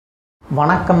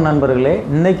வணக்கம் நண்பர்களே,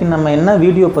 இன்றைக்கி நம்ம என்ன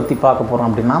வீடியோ பற்றி பார்க்க போகிறோம்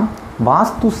அப்படின்னா,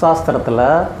 வாஸ்து சாஸ்திரத்தில்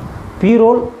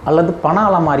பீரோல் அல்லது பண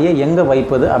அலமாரியை எங்கே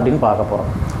வைப்பது அப்படின்னு பார்க்க போகிறோம்.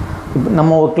 இப்போ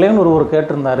நம்ம ஒரு கிளைண்ட் ஒருவர்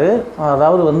கேட்டிருந்தார்.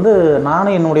 அதாவது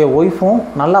நானும் என்னுடைய ஒய்ஃபும்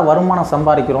நல்லா வருமானம்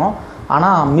சம்பாதிக்கிறோம்,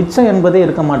 ஆனால் மிச்சம் என்பதே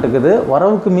இருக்க மாட்டேங்குது,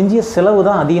 வரவுக்கு மிஞ்சிய செலவு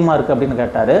தான் அதிகமாக இருக்குது அப்படின்னு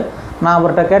கேட்டார். நான்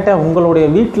அவர்கிட்ட கேட்டேன், உங்களுடைய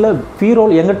வீட்டில்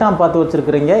பீரோல் எங்கிட்ட பார்த்து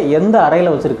வச்சுருக்கிறீங்க, எந்த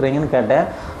அறையில் வச்சுருக்கிறீங்கன்னு கேட்டேன்.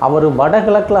 அவர்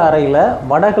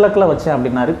வடகிழக்கில் வச்சேன்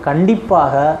அப்படின்னாரு.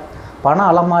 கண்டிப்பாக பண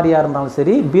அலமாரியாக இருந்தாலும்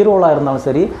சரி, பீரோலாக இருந்தாலும்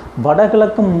சரி,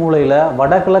 வடகிழக்கு மூலையில்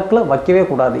வடகிழக்கில் வைக்கவே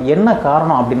கூடாது. என்ன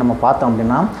காரணம் அப்படின்னு நம்ம பார்த்தோம்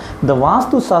அப்படின்னா, இந்த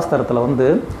வாஸ்து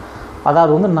சாஸ்திரத்தில்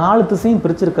அதாவது 4 திசையும்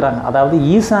பிரிச்சிருக்கிறாங்க. அதாவது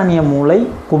ஈசானிய மூலை,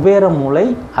 குபேர மூலை,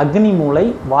 அக்னி மூலை,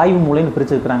 வாயு மூலைன்னு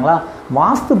பிரிச்சிருக்கிறாங்களா.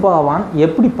 வாஸ்து பகவான்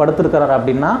எப்படி படுத்திருக்கிறார்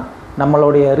அப்படின்னா,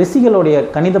 நம்மளுடைய ரிஷிகளுடைய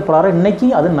கணித பிரகாரம் இன்றைக்கி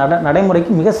அது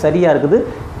நடைமுறைக்கு மிக சரியாக இருக்குது.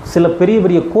 சில பெரிய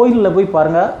பெரிய கோயிலில் போய்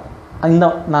பாருங்கள்,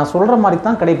 நான் சொல்கிற மாதிரி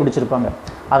தான் கடைபிடிச்சிருப்பாங்க.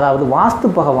 அதாவது வாஸ்து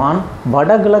பகவான்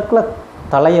வடகிழக்கில்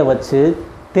தலையை வச்சு,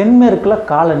 தென்மேற்கில்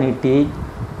காலை நீட்டி,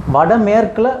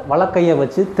 வடமேற்கில் வலக்கையை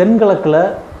வச்சு, தென்கிழக்கில்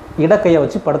இடக்கையை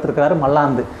வச்சு படுத்திருக்கிறாரு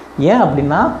மல்லாந்து. ஏன்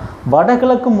அப்படின்னா,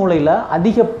 வடகிழக்கு மூலையில்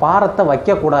அதிக பாரத்தை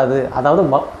வைக்கக்கூடாது. அதாவது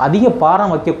அதிக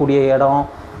பாரம் வைக்கக்கூடிய இடம்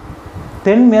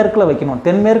தென்மேற்கில் வைக்கணும்.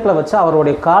 தென்மேற்கில் வச்சா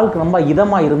அவருடைய காலுக்கு ரொம்ப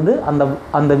இதமாக இருந்து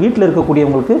அந்த வீட்டில்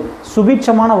இருக்கக்கூடியவங்களுக்கு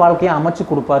சுபிட்சமான வாழ்க்கையை அமைச்சு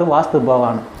கொடுப்பாரு வாஸ்து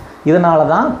பகவான். இதனால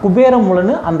தான்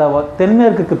குபேரமுலன்னு அந்த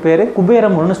தென்மேற்குக்கு பேர்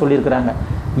குபேரமுலன்னு சொல்லியிருக்கிறாங்க.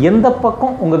 எந்த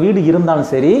பக்கம் உங்கள் வீடு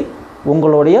இருந்தாலும் சரி,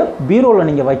 உங்களுடைய பீரோவில்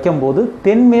நீங்கள் வைக்கும்போது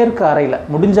தென்மேற்கு அறையில்,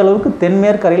 முடிஞ்ச அளவுக்கு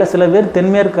தென்மேற்கு அறையில், சில பேர்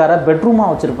தென்மேற்கு அறை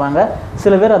பெட்ரூமாக வச்சுருப்பாங்க,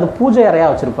 சில பேர் அது பூஜை அறையாக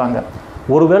வச்சுருப்பாங்க.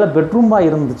 ஒருவேளை பெட்ரூமாக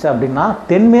இருந்துச்சு அப்படின்னா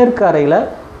தென்மேற்கு அறையில்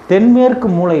தென்மேற்கு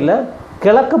மூலையில்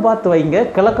கிழக்கு பார்த்து வைங்க.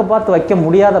 கிழக்கு பார்த்து வைக்க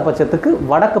முடியாத பட்சத்துக்கு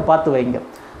வடக்கு பார்த்து வைங்க.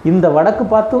 இந்த வடக்கு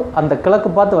பார்த்து அந்த கிழக்கு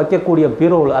பார்த்து வைக்கக்கூடிய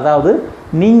பீரோவில், அதாவது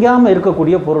நீங்காமல்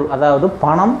இருக்கக்கூடிய பொருள், அதாவது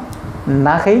பணம்,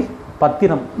 நகை,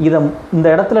 பத்திரம், இந்த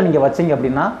இடத்துல நீங்கள் வச்சிங்க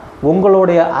அப்படின்னா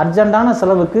உங்களுடைய அர்ஜென்டான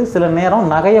செலவுக்கு சில நேரம்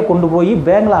நகையை கொண்டு போய்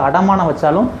பேங்கில் அடமானம்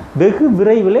வச்சாலும் வெகு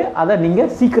விரைவில் அதை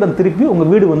நீங்கள் சீக்கிரம் திருப்பி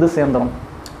உங்கள் வீடு சேர்ந்துடும்.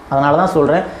 அதனால தான்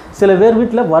சொல்கிறேன், சில பேர்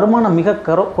வீட்டில் வருமானம் மிக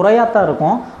குறையாத்தான்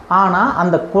இருக்கும், ஆனால்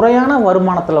அந்த குறையான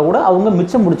வருமானத்தில் கூட அவங்க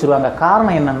மிச்சம் முடிச்சிருவாங்க.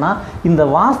 காரணம் என்னென்னா, இந்த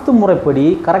வாஸ்து முறைப்படி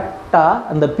கரெக்டாக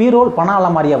அந்த பீரோல் பண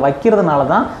அலமாரியை வைக்கிறதுனால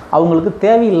தான் அவங்களுக்கு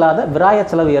தேவையில்லாத விராய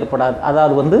செலவு ஏற்படாது.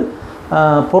 அதாவது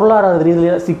பொருளாதார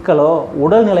ரீதியில் சிக்கலோ,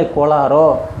 உடல்நிலை கோளாறோ,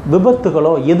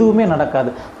 விபத்துகளோ எதுவுமே நடக்காது.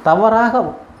 தவறாக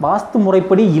வாஸ்து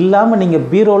முறைப்படி இல்லாமல் நீங்கள்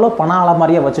பீரோவில் பண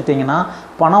அலமாரியாக வச்சுட்டிங்கன்னா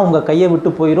பணம் உங்கள் கையை விட்டு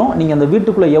போயிடும். நீங்கள் அந்த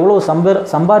வீட்டுக்குள்ளே எவ்வளோ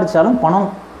சம்பாதிச்சாலும் பணம்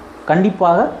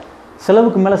கண்டிப்பாக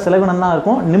செலவுக்கு மேலே செலவினம் தான்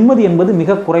இருக்கும். நிம்மதி என்பது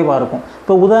மிக குறைவாக இருக்கும்.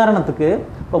 இப்போ உதாரணத்துக்கு,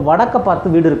 இப்போ வடக்க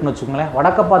பார்த்து வீடு இருக்குன்னு வச்சுக்கோங்களேன்.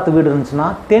 வடக்க பார்த்து வீடு இருந்துச்சுன்னா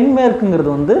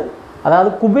தென்மேற்குங்கிறது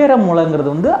அதாவது குபேர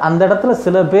மூலைங்கிறது அந்த இடத்துல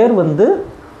சில பேர்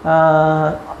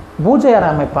பூஜை அறை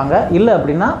அமைப்பாங்க. இல்லை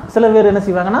அப்படின்னா சில பேர் என்ன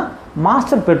செய்வாங்கன்னா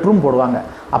மாஸ்டர் பெட்ரூம் போடுவாங்க.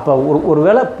 அப்போ ஒரு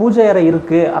வேளை பூஜை அறை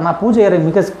இருக்குது, ஆனால் பூஜை அறை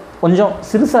கொஞ்சம்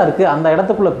சிறுசாக இருக்குது, அந்த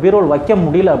இடத்துக்குள்ளே பீரோல் வைக்க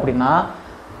முடியல அப்படின்னா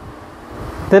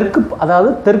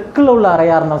தெற்கில் உள்ள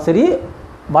அறையாக இருந்தாலும் சரி,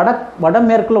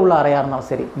 வடமேற்கில் உள்ள அறையாக இருந்தாலும்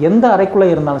சரி, எந்த அறைக்குள்ளே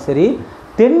இருந்தாலும் சரி,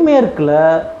 தென்மேற்கில்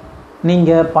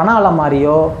நீங்கள் பண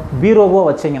அலமாரியோ பீரோவோ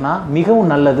வச்சிங்கன்னா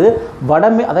மிகவும் நல்லது.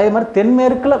 அதே மாதிரி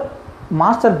தென்மேற்கில்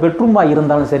மாஸ்டர் பெட்ரூமாக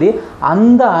இருந்தாலும் சரி,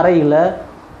 அந்த அறையில்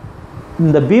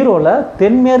இந்த பீரோவில்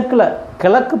தென்மேற்கில்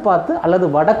கிழக்கு பார்த்து அல்லது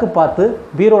வடக்கு பார்த்து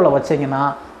பீரோவில் வச்சிங்கன்னா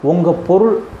உங்கள்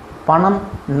பொருள், பணம்,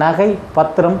 நகை,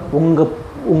 பத்திரம்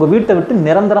உங்கள் வீட்டை விட்டு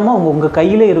நிரந்தரமாக உங்கள்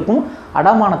கையிலே இருக்கும்,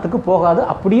 அடமானத்துக்கு போகாது.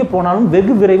 அப்படியே போனாலும்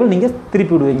வெகு விரைவில் நீங்கள்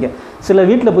திருப்பி விடுவீங்க. சில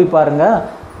வீட்டில் போய் பாருங்கள்,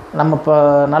 நம்ம இப்போ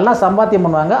நல்லா சம்பாத்தியம்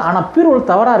பண்ணுவாங்க, ஆனால் பீரோல்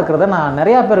தவறாக இருக்கிறத நான்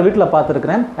நிறையா பேர் வீட்டில்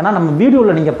பார்த்துருக்குறேன். ஏன்னா நம்ம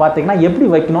வீடியோவில் நீங்கள் பார்த்தீங்கன்னா எப்படி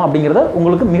வைக்கணும் அப்படிங்கிறத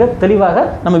உங்களுக்கு மிக தெளிவாக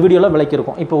நம்ம வீடியோவில்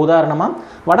விளக்கியிருக்கோம். இப்போ உதாரணமாக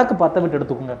வடக்கு பார்த்த வீட்டு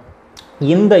எடுத்துக்கோங்க.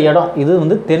 இந்த இடம்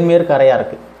இது தென்மேற்கு அறையாக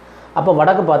இருக்குது. அப்போ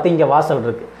வடக்கு பார்த்து இங்கே வாசல்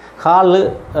இருக்குது, ஹாலு,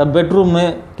 பெட்ரூமு,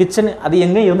 கிச்சனு, அது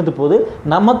எங்கே இருந்துட்டு போகுது.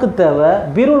 நமக்கு தேவை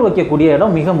பீரோல் வைக்கக்கூடிய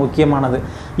இடம் மிக முக்கியமானது.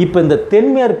 இப்போ இந்த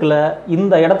தென்மேற்கில்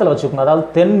இந்த இடத்துல வச்சுக்கோங்க. அதாவது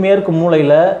தென்மேற்கு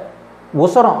மூலையில்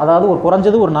உசரம், அதாவது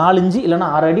குறைஞ்சது ஒரு 4 இன்ச்சு இல்லைன்னா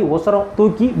 6 அடி உசரம்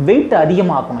தூக்கி வெயிட்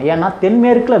அதிகமாக்கணும். ஏன்னா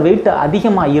தென்மேற்கில் வெயிட்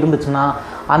அதிகமாக இருந்துச்சுன்னா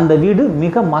அந்த வீடு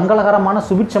மிக மங்களகரமான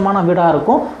சுபிட்சமான வீடாக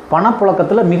இருக்கும்,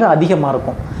 பணப்புழக்கத்தில் மிக அதிகமாக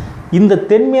இருக்கும். இந்த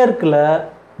தென்மேற்கில்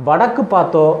வடக்கு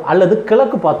பார்த்தோ அல்லது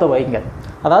கிழக்கு பார்த்தோ வைங்க.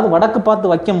 அதாவது வடக்கு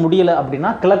பார்த்து வைக்க முடியலை அப்படின்னா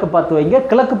கிழக்கு பார்த்து வைங்க.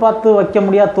 கிழக்கு பார்த்து வைக்க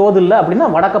முடியாத தோது இல்லை அப்படின்னா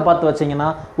வடக்க பார்த்து வச்சிங்கன்னா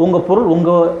உங்கள் பொருள்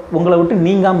உங்களை விட்டு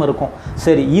நீங்காமல் இருக்கும்.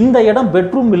 சரி, இந்த இடம்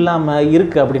பெட்ரூம் இல்லாமல்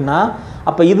இருக்குது அப்படின்னா,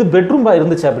 அப்போ இது பெட்ரூமாக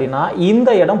இருந்துச்சு அப்படின்னா இந்த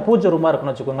இடம் பூஜை ரூமாக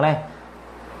இருக்குன்னு வச்சுக்கோங்களேன்.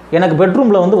 எனக்கு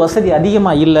பெட்ரூமில் வசதி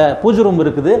அதிகமாக இல்லை, பூஜை ரூம்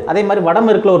இருக்குது, அதே மாதிரி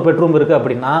வடமேற்கில் ஒரு பெட்ரூம் இருக்குது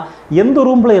அப்படின்னா எந்த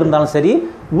ரூமில் இருந்தாலும் சரி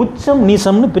உச்சம்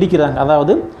நீசம்னு பிரிக்கிறாங்க.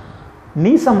 அதாவது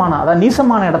நீசமான, அதாவது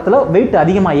நீசமான இடத்துல வெயிட்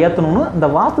அதிகமாக ஏற்றணும்னு இந்த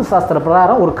வாஸ்து சாஸ்திர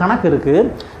பிரகாரம் ஒரு கணக்கு இருக்குது.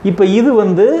 இப்போ இது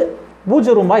வந்து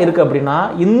பூஜை ரூமாக இருக்குது அப்படின்னா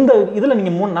இந்த இதில்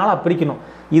நீங்கள் 3 நாளாக பிரிக்கணும்.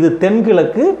 இது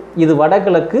தென்கிழக்கு, இது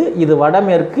வடகிழக்கு, இது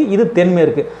வடமேற்கு, இது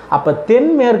தென்மேற்கு. அப்போ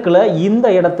தென்மேற்கில் இந்த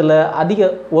இடத்துல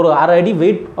அதிக ஒரு 1/2 அடி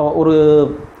வெயிட் ஒரு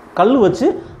கல் வச்சு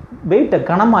வெயிட்டை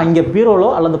கனமாக இங்கே பீரோலோ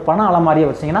அல்லது பண அலமாரியை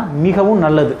வச்சிங்கன்னா மிகவும்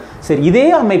நல்லது. சரி, இதே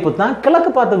அமைப்பு தான் கிழக்கு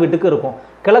பார்த்த வீட்டுக்கு இருக்கும்.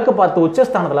 கிழக்கு பார்த்து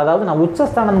உச்சஸ்தானத்தில், அதாவது நான்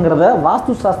உச்சஸ்தானங்கிறத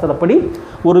வாஸ்து சாஸ்திரப்படி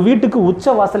ஒரு வீட்டுக்கு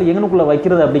உச்ச வாசல் எங்கனுக்குள்ளே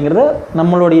வைக்கிறது அப்படிங்கிறத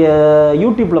நம்மளுடைய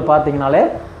யூடியூப்பில் பார்த்தீங்கனாலே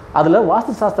அதில்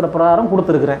வாஸ்து சாஸ்திர பிரகாரம்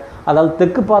கொடுத்துருக்குறேன். அதாவது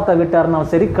தெற்கு பார்த்த வீட்டாக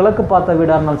இருந்தாலும் சரி, கிழக்கு பார்த்த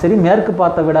வீடாக இருந்தாலும் சரி, மேற்கு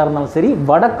பார்த்த வீடாக இருந்தாலும் சரி,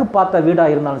 வடக்கு பார்த்த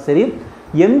வீடாக இருந்தாலும் சரி,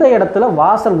 எந்த இடத்துல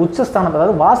வாசல் உச்சஸ்தானத்தை,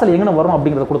 அதாவது வாசல் எங்கே வரும்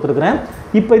அப்படிங்கிறத கொடுத்துருக்குறேன்.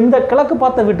 இப்போ இந்த கிழக்கு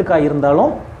பார்த்த வீட்டுக்காக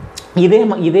இருந்தாலும்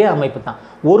இதே அமைப்பு தான்.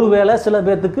 ஒருவேளை சில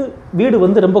பேர்த்துக்கு வீடு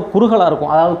வந்து ரொம்ப குறுகலாக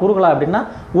இருக்கும். அதாவது குறுகலாக அப்படின்னா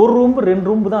 1 ரூம் 2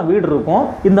 ரூம் தான் வீடு இருக்கும்.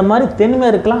 இந்த மாதிரி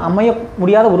தென்மேற்கெலாம் அமைய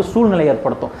முடியாத ஒரு சூழ்நிலை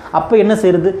ஏற்படுத்தும். அப்போ என்ன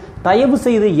செய்யுது, தயவு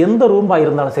செய்து எந்த ரூமாக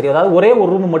இருந்தாலும் சரி, அதாவது ஒரே ஒரு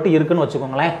ரூம் மட்டும் இருக்குன்னு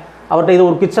வச்சுக்கோங்களேன். அவர்கிட்ட இது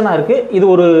ஒரு கிச்சனாக இருக்குது, இது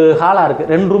ஒரு ஹாலாக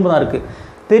இருக்குது, 2 ரூம் தான் இருக்குது.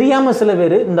 தெரியாமல் சில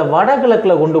பேர் இந்த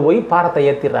வடகிழக்கில் கொண்டு போய் பாரத்தை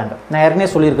ஏற்றிடுறாங்க. நான்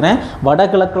ஏற்கனவே சொல்லியிருக்கிறேன்,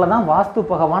 வடகிழக்கில் தான் வாஸ்து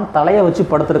பகவான் தலையை வச்சு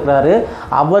படுத்திருக்கிறாரு.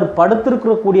 அவர்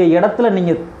படுத்திருக்கக்கூடிய இடத்துல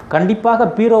நீங்கள் கண்டிப்பாக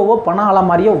பீரோவோ பண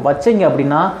அலமாரியோ வச்சீங்க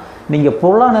அப்படின்னா நீங்கள்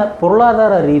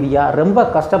பொருளாதார ரீதியாக ரொம்ப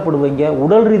கஷ்டப்படுவீங்க.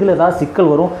 உடல் ரீதியில் ஏதாவது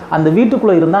சிக்கல் வரும். அந்த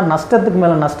வீட்டுக்குள்ளே இருந்தால் நஷ்டத்துக்கு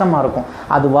மேலே நஷ்டமாக இருக்கும்.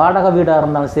 அது வாடகை வீடாக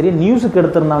இருந்தாலும் சரி, நியூஸுக்கு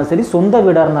எடுத்திருந்தாலும் சரி, சொந்த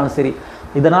வீடாக இருந்தாலும் சரி.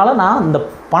 இதனால் நான் இந்த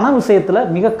பண விஷயத்தில்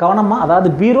மிக கவனமாக, அதாவது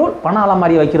பீரோல் பண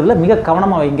அலமாரி வைக்கிறதுல மிக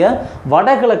கவனமாக வைங்க.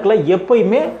 வடகிழக்கில்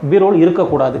எப்பயுமே பீரோல்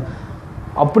இருக்கக்கூடாது.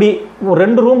 அப்படி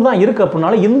 2 ரூம் தான் இருக்குது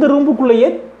அப்படின்னாலும் இந்த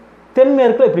ரூமுக்குள்ளேயே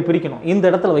தென்மேற்கில் இப்படி பிரிக்கணும், இந்த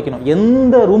இடத்துல வைக்கணும்.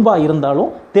 எந்த ரூமாக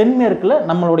இருந்தாலும் தென்மேற்கில்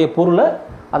நம்மளுடைய பொருளை,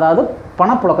 அதாவது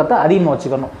பணப்புழக்கத்தை அதிகமாக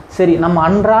வச்சுக்கணும். சரி, நம்ம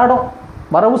அன்றாடம்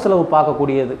வரவு செலவு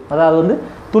பார்க்கக்கூடியது, அதாவது வந்து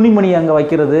துணிமணி அங்கே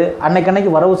வைக்கிறது, அன்னைக்கு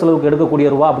வரவு செலவுக்கு எடுக்கக்கூடிய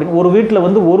ரூபா அப்படின்னு ஒரு வீட்டில்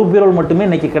வந்து ஒரு பீரோல் மட்டுமே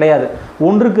இன்றைக்கி கிடையாது.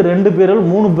 1க்கு 2 பீரோல்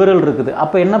 3 பீரோல் இருக்குது.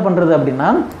 அப்போ என்ன பண்ணுறது அப்படின்னா,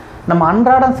 நம்ம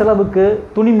அன்றாடம் செலவுக்கு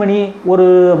துணிமணி, ஒரு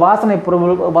வாசனை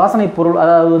பொருள்,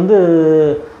 அதாவது வந்து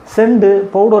செண்டு,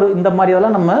 பவுடர், இந்த மாதிரி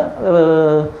இதெல்லாம்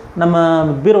நம்ம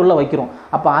பீரோவில் வைக்கிறோம்.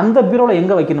 அப்போ அந்த பீரோவில்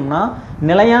எங்கே வைக்கணும்னா,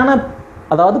 நிலையான,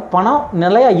 அதாவது பணம்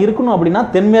நிலையாக இருக்கணும் அப்படின்னா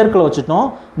தென்மேற்கில் வச்சுட்டோம்.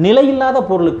 நிலையில்லாத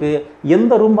பொருளுக்கு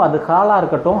எந்த ரூம், அது ஹாலாக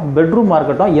இருக்கட்டும், பெட்ரூமாக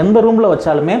இருக்கட்டும், எந்த ரூமில்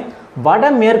வச்சாலுமே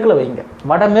வடமேற்கில் வைங்க.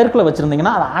 வடமேற்கில்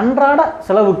வச்சுருந்தீங்கன்னா அது அன்றாட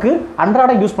செலவுக்கு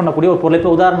அன்றாட யூஸ் பண்ணக்கூடிய ஒரு பொருள்.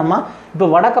 இப்போ உதாரணமாக இப்போ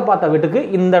வடக்க பார்த்த வீட்டுக்கு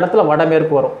இந்த இடத்துல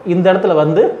வடமேற்கு வரும். இந்த இடத்துல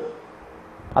வந்து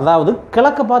அதாவது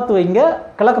கிழக்க பார்த்து வைங்க.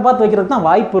 கிழக்க பார்த்து வைக்கிறதுக்கு தான்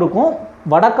வாய்ப்பு இருக்கும்.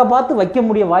 வடக்க பார்த்து வைக்க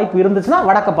முடிய வாய்ப்பு இருந்துச்சுன்னா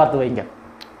வடக்க பார்த்து வைங்க.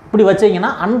 இப்படி வச்சிங்கன்னா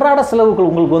அன்றாட செலவுகள்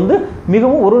உங்களுக்கு வந்து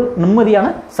மிகவும் ஒரு நிம்மதியான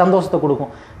சந்தோஷத்தை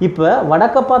கொடுக்கும். இப்போ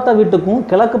வடக்க பார்த்த வீட்டுக்கும்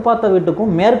கிழக்கு பார்த்த வீட்டுக்கும்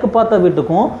மேற்கு பார்த்த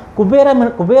வீட்டுக்கும்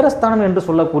குபேரஸ்தானம் என்று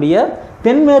சொல்லக்கூடிய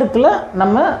தென்மேற்கில்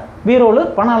நம்ம பீரோல்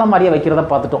பண அலமாரியை வைக்கிறத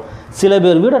பார்த்துட்டோம். சில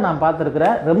பேர் வீடை நான்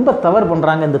பார்த்துருக்கிறேன், ரொம்ப தவறு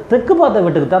பண்ணுறாங்க. இந்த தெற்கு பார்த்த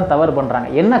வீட்டுக்கு தான் தவறு பண்ணுறாங்க.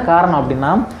 என்ன காரணம்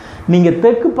அப்படின்னா, நீங்கள்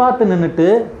தெற்கு பார்த்து நின்றுட்டு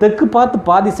தெற்கு பார்த்து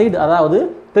பாதி சைடு, அதாவது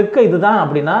தெற்கு இதுதான்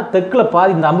அப்படின்னா தெற்கில்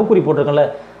பாதி, இந்த அம்புக்குறி போட்டிருக்கோம்ல,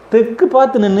 தெற்கு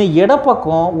பார்த்து நின்று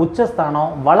இடப்பக்கம்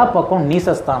உச்சஸ்தானம், வலப்பக்கம்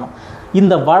நீசஸ்தானம்.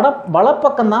 இந்த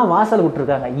வலப்பக்கம் தான் வாசல்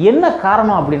விட்டுருக்காங்க. என்ன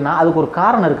காரணம் அப்படின்னா, அதுக்கு ஒரு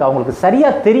காரணம் இருக்குது. அவங்களுக்கு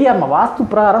சரியாக தெரியாமல், வாஸ்து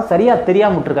பிரகாரம் சரியாக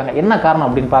தெரியாமல் விட்டுருக்காங்க. என்ன காரணம்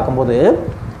அப்படின்னு பார்க்கும்போது,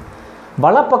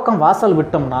 வலப்பக்கம் வாசல்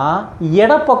விட்டோம்னா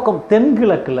இடப்பக்கம்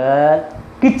தென்கிழக்கில்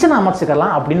கிச்சன்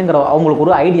அமைச்சிக்கலாம் அப்படிங்கிற அவங்களுக்கு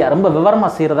ஒரு ஐடியா. ரொம்ப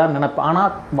விவரமாக செய்கிறதா நினைப்பேன்.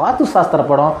 ஆனால் வாஸ்து சாஸ்திர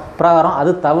படம் பிரகாரம்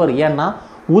அது தவறு. ஏன்னா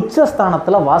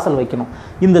உச்சஸ்தானத்தில் வாசல் வைக்கணும்.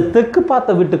 இந்த தெற்கு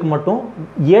பார்த்த வீட்டுக்கு மட்டும்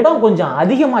இடம் கொஞ்சம்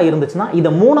அதிகமாக இருந்துச்சுன்னா இதை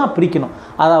 3ஆக பிரிக்கணும்.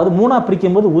 அதாவது 3ஆக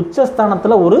பிரிக்கும்போது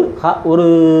உச்சஸ்தானத்தில் ஒரு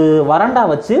வறண்டா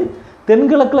வச்சு,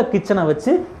 தென்கிழக்கில் கிச்சனை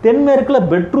வச்சு, தென்மேற்கில்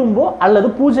பெட்ரூம்போ அல்லது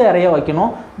பூஜை அறையோ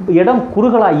வைக்கணும். இடம்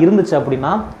குறுகலாக இருந்துச்சு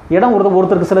அப்படின்னா, இடம்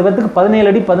ஒருத்தருக்கு சில பேர்த்துக்கு 17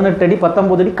 அடி 18 அடி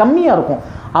 19 அடி கம்மியாக இருக்கும்.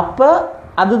 அப்போ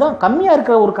அதுதான் கம்மியாக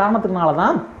இருக்கிற ஒரு காரணத்துக்குனால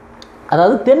தான்,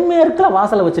 அதாவது தென்மேற்கில்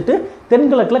வாசலை வச்சுட்டு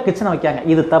தென்கிழக்கில் கிச்சனை வைக்காங்க.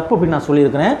 இது தப்பு அப்படின்னு நான்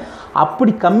சொல்லியிருக்கிறேன்.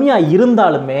 அப்படி கம்மியாக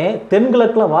இருந்தாலுமே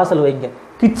தென்கிழக்கில் வாசல் வைங்க.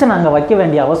 கிச்சன் அங்கே வைக்க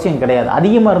வேண்டிய அவசியம் கிடையாது.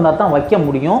 அதிகமாக இருந்தால் தான் வைக்க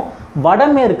முடியும்.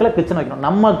 வடமேற்கில் கிச்சன் வைக்கணும்.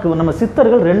 நம்ம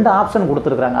சித்தர்கள் 2 ஆப்ஷன்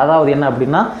கொடுத்துருக்குறாங்க. அதாவது என்ன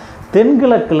அப்படின்னா,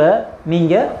 தென்கிழக்கில்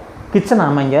நீங்கள் கிச்சனை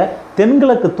அமைங்க.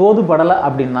 தென்கிழக்கு தோதுபடலை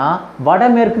அப்படின்னா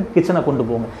வடமேற்கு கிச்சனை கொண்டு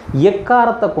போங்க.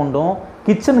 எக்காரத்தை கொண்டும்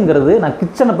கிச்சனுங்கிறது, நான்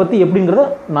கிச்சனை பற்றி எப்படிங்கிறத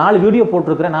 4 வீடியோ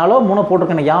போட்டிருக்கிறேன், 4 3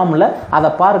 போட்டிருக்கேன், யாவும் இல்லை, அதை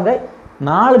பாருங்கள்.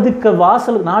 4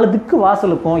 திக்கு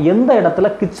வாசலுக்கும் எந்த இடத்துல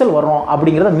கிச்சல் வரும்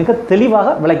அப்படிங்கிறத மிக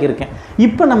தெளிவாக விளக்கியிருக்கேன்.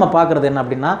 இப்போ நம்ம பார்க்குறது என்ன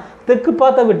அப்படின்னா, தெற்கு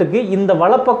பார்த்த வீட்டுக்கு இந்த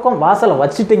வலப்பக்கம் வாசலை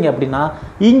வச்சுட்டீங்க அப்படின்னா,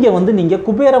 இங்கே வந்து நீங்கள்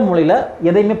குபேர மூலையில்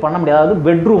எதையுமே பண்ண முடியாது. அதாவது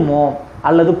பெட்ரூமோ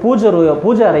அல்லது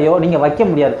பூஜை அறையோ நீங்கள் வைக்க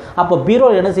முடியாது. அப்போ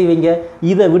பீரோவில் என்ன செய்வீங்க?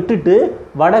 இதை விட்டுட்டு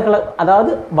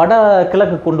அதாவது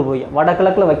வடகிழக்கு கொண்டு போய்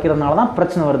வடகிழக்கில் வைக்கிறதுனால தான்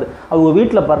பிரச்சனை வருது. அவங்க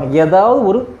வீட்டில் பாருங்கள், ஏதாவது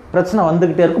ஒரு பிரச்சனை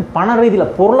வந்துக்கிட்டே இருக்கும். பண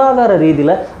ரீதியில், பொருளாதார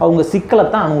ரீதியில் அவங்க சிக்கலை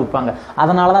தான் அனுபவிப்பாங்க.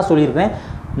 அதனால தான் சொல்லியிருக்கேன்,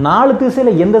 4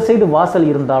 திசையில் எந்த சைடு வாசல்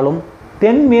இருந்தாலும்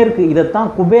தென்மேற்கு,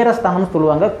 இதைத்தான் குபேரஸ்தானம்னு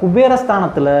சொல்லுவாங்க.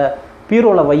 குபேரஸ்தானத்தில்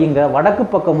பீரோவில் வையுங்க, வடக்கு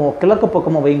பக்கமோ கிழக்கு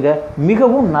பக்கமோ வைங்க,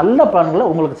 மிகவும் நல்ல பலன்களை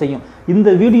உங்களுக்கு செய்யும். இந்த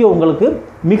வீடியோ உங்களுக்கு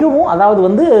மிகவும்,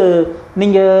 அதாவது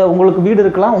நீங்கள் உங்களுக்கு வீடு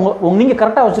இருக்கலாம், நீங்கள்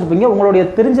கரெக்டாக வச்சுருப்பீங்க, உங்களுடைய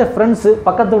தெரிஞ்ச ஃப்ரெண்ட்ஸு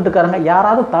பக்கத்து வீட்டுக்காரங்க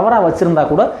யாராவது தவறாக வச்சுருந்தா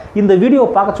கூட இந்த வீடியோ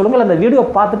பார்க்க சொல்லுங்கள். அந்த வீடியோ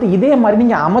பார்த்துட்டு இதே மாதிரி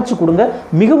நீங்கள் அமைச்சு கொடுங்க.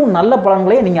 மிகவும் நல்ல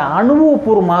பலன்களை நீங்கள்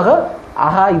அனுபவபூர்வமாக,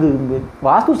 ஆஹா இது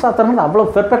வாஸ்து சாஸ்திரங்கள் அவ்வளோ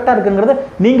பெர்ஃபெக்டாக இருக்குங்கிறத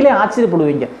நீங்களே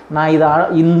ஆச்சரியப்படுவீங்க.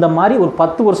 நான் இந்த மாதிரி ஒரு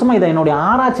 10 வருஷமாக இதை என்னுடைய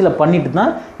ஆராய்ச்சியில் பண்ணிட்டு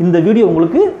தான் இந்த வீடியோ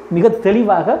உங்களுக்கு மிக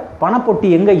தெளிவாக பணப்பொட்டி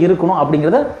எங்கே இருக்கணும்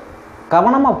அப்படிங்கிறத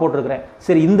கவனமாக போட்டிருக்கிறேன்.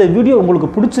 சரி, இந்த வீடியோ உங்களுக்கு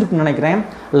பிடிச்சிருக்குன்னு நினைக்கிறேன்.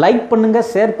 லைக் பண்ணுங்கள்,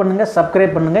 ஷேர் பண்ணுங்கள்,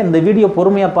 சப்ஸ்கிரைப் பண்ணுங்கள். இந்த வீடியோ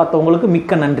பொறுமையாக பார்த்தவங்களுக்கு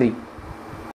மிக்க நன்றி.